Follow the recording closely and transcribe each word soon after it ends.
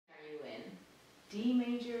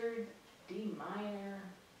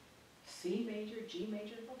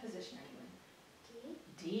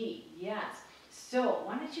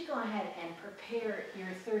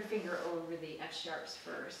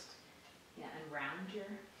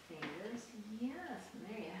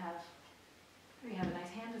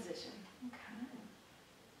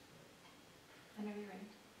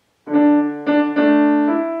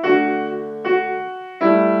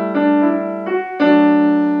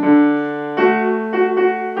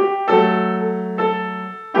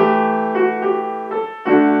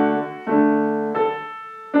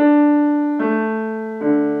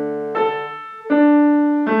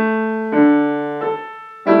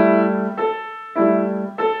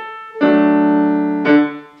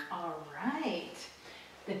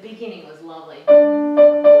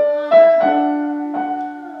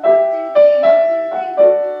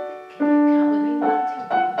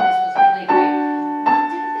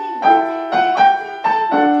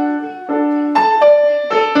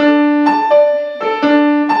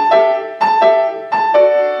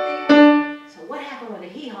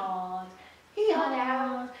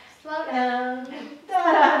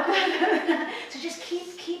So just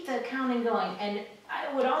keep the counting going, and it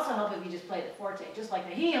would also help if you just play the forte, just like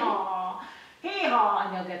the hee-haw, hee-haw,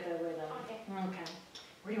 and you'll get the rhythm. Okay. Okay.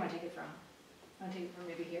 Where do you want to take it from? Want to take it from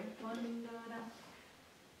maybe here? That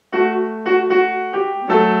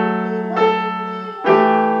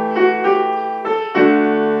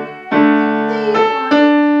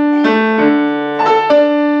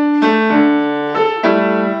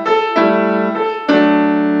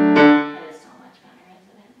is so much better,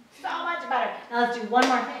 isn't it? So much better. Now let's do one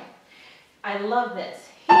more thing. I love this.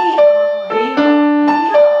 Hee-haw, hee-haw,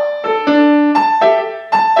 hee-haw.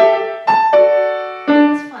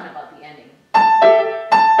 What's fun about the ending?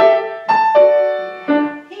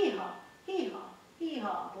 Hee-haw, hee-haw,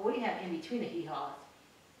 hee-haw. But what do you have in between the hee-haws?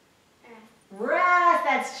 Rest,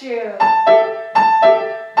 that's true.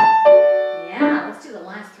 Yeah, let's do the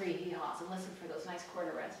last three hee-haws and listen for those nice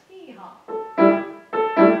quarter rests. Hee-haw.